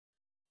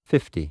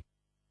50.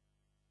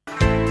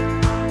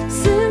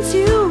 Since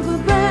you've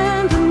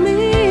abandoned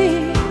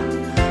me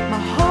my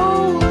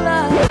whole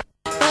life.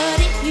 But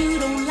if you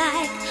don't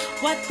like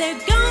what they're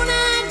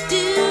gonna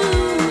do,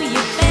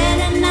 you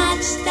better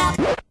not stop.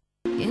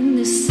 In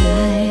the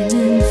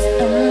silence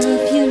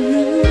of your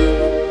room,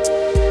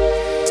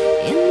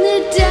 in the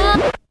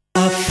dark,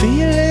 I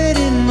feel it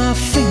in my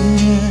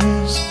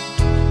fingers,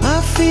 I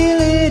feel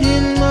it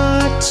in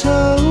my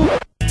toe.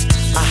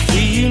 I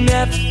hear you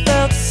never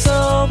felt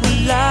so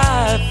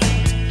alive,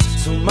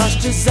 so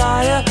much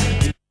desire.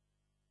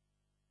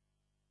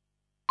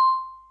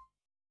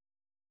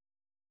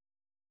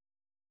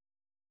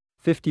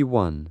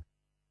 51.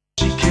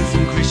 She came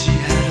from Greece, she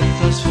had a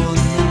thirst for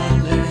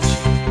knowledge.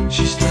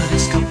 She studied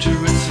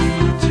sculpture at St.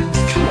 Martin's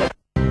College.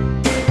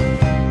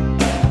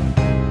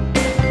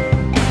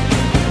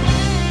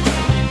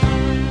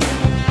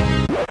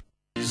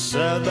 He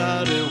said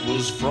that it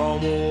was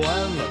from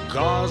when the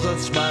cars had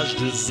smashed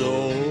his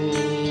soul.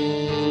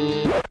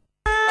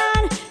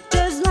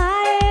 just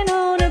lying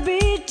on a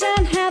beach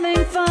and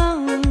having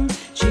fun.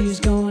 She's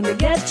going to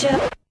get you.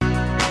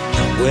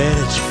 Now where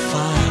did you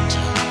find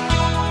her?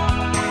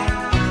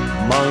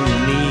 Among the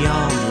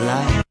neon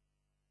lights.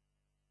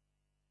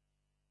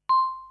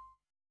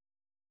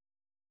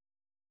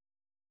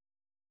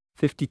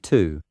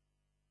 52.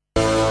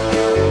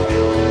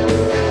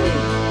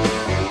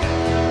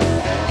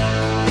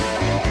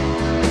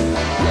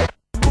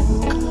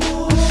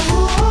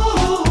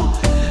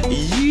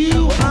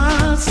 You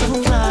are so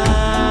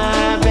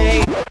fly,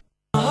 babe.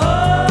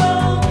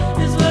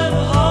 Home is where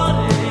the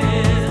heart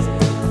is,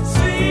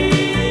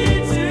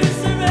 sweet to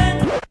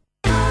surrender.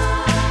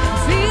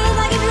 Feels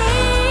like a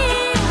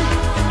dream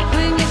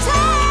when you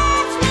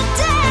touch me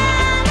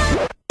down.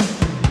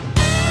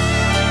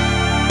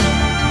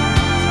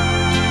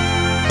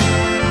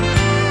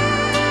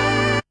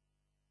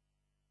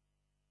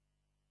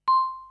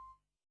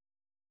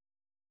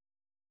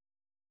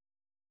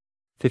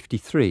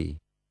 53.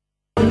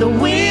 From the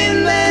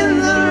wind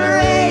and the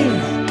rain,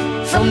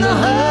 from the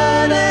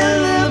hurt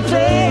and the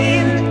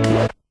pain.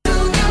 You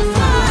can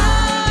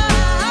fly,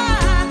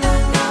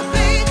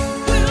 nothing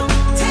will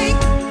take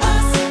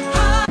us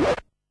high.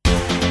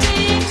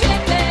 Dream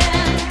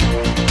tripping,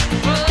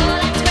 oh,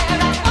 that's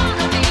where I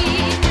wanna be.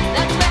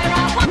 That's where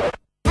I want.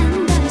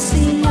 And I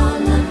see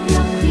all of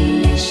your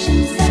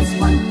creations as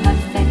one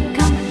perfect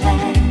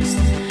complex.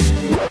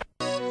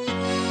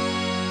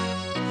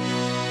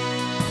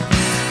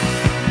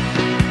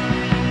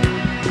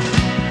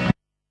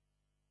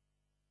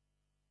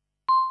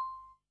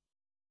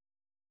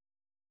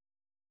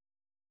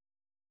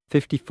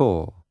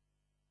 54.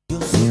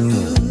 You're so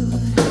good,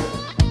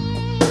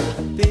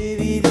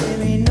 baby,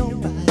 there ain't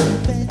nobody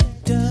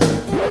better.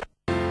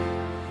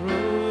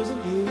 Rose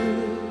of you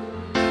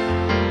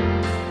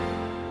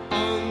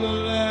on the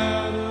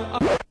ladder.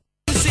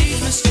 See,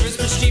 mysterious,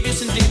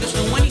 mischievous, and devious.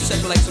 And when you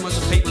circulate so much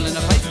of people in a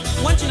place,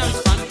 once you know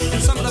it's fun,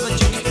 and some of the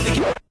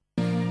genius.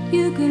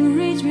 You can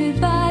reach me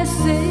by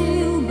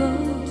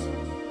sailboat,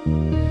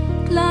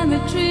 climb a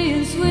tree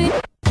and swing.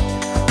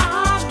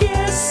 I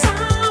guess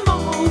I'm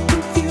all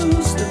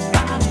confused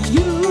about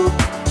you.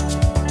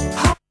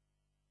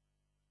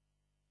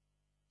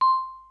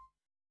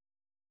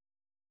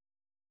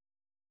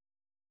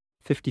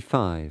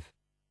 55.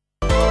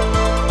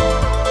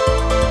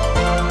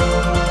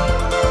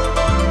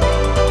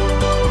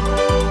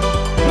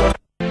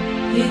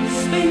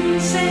 It's been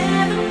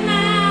 7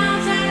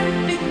 hours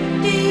and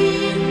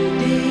 15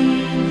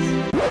 days.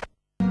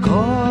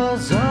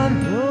 'Cause I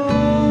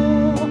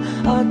know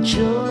I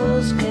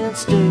just can't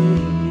stay.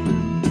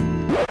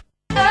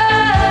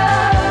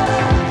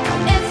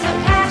 It's a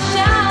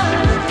passion.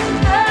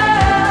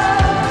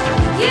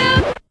 You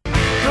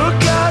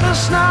Look at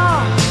us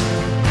now,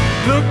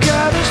 look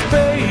at us,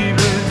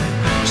 baby,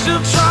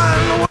 still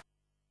trying to.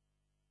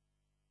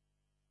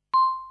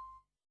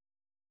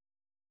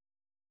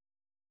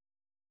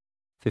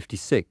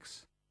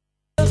 56.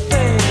 The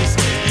face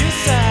you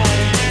say,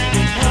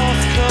 half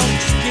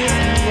cooked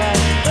skin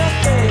right. The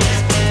face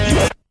you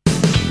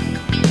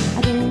I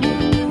don't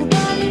want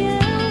nobody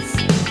else.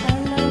 I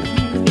love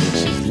you.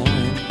 She's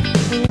lying.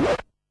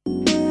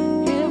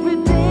 Every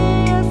day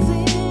I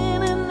sin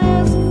and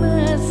ask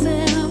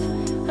myself,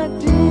 I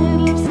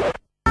did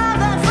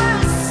that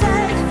first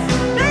sight.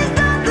 There's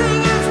nothing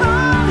is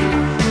wrong.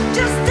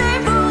 Just stay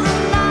for the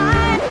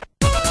night.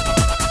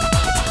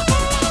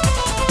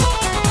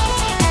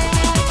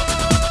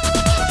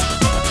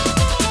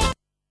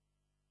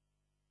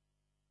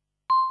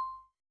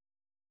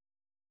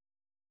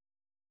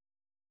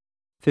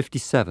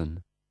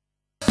 57.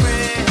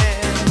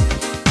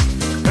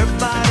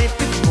 Everybody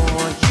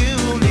before you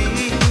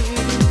leave.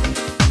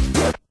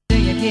 Do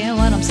you hear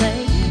what I'm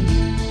saying?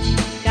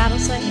 Gotta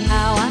say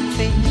how I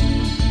feel.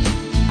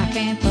 I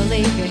can't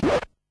believe it.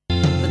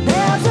 But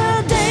there's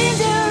a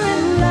danger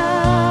in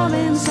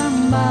loving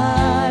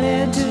somebody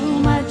too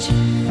much.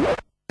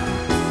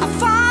 I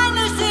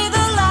finally see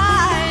the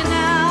light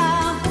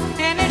now,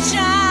 and it's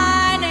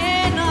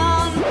shining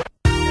on.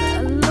 A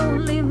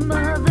lonely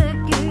mother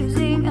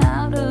gazing out.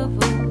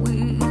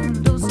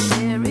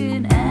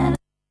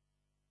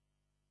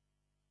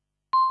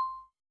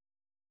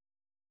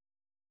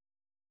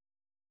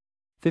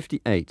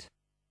 58.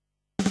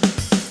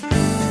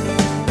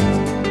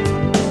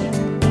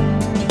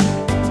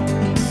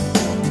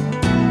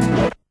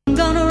 I'm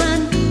gonna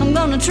run, I'm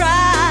gonna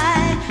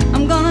try,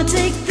 I'm gonna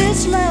take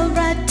this love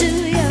right to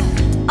you.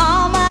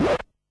 All my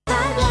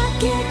I'd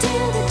rock it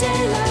till the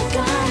daylight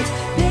comes.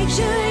 Make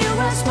sure you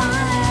are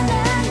smiling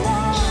and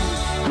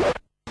warm.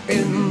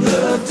 In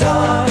the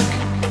dark,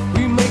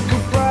 we make a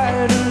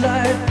brighter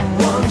light.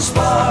 One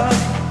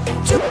spark.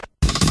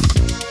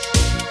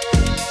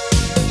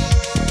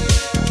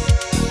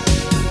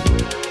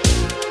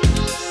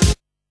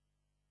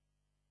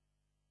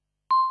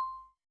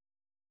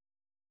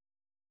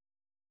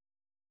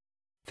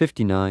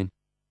 59.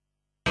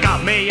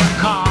 Got me a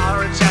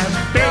car, it's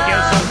as big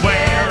as a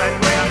whale,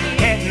 and we're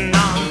heading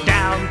on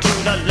down to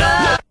the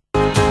low.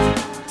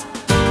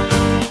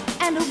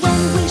 And when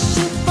we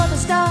shoot for the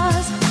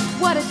stars,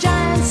 what a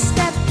giant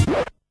step.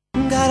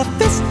 Got a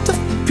fist of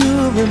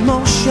pure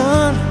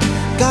emotion.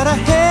 Got a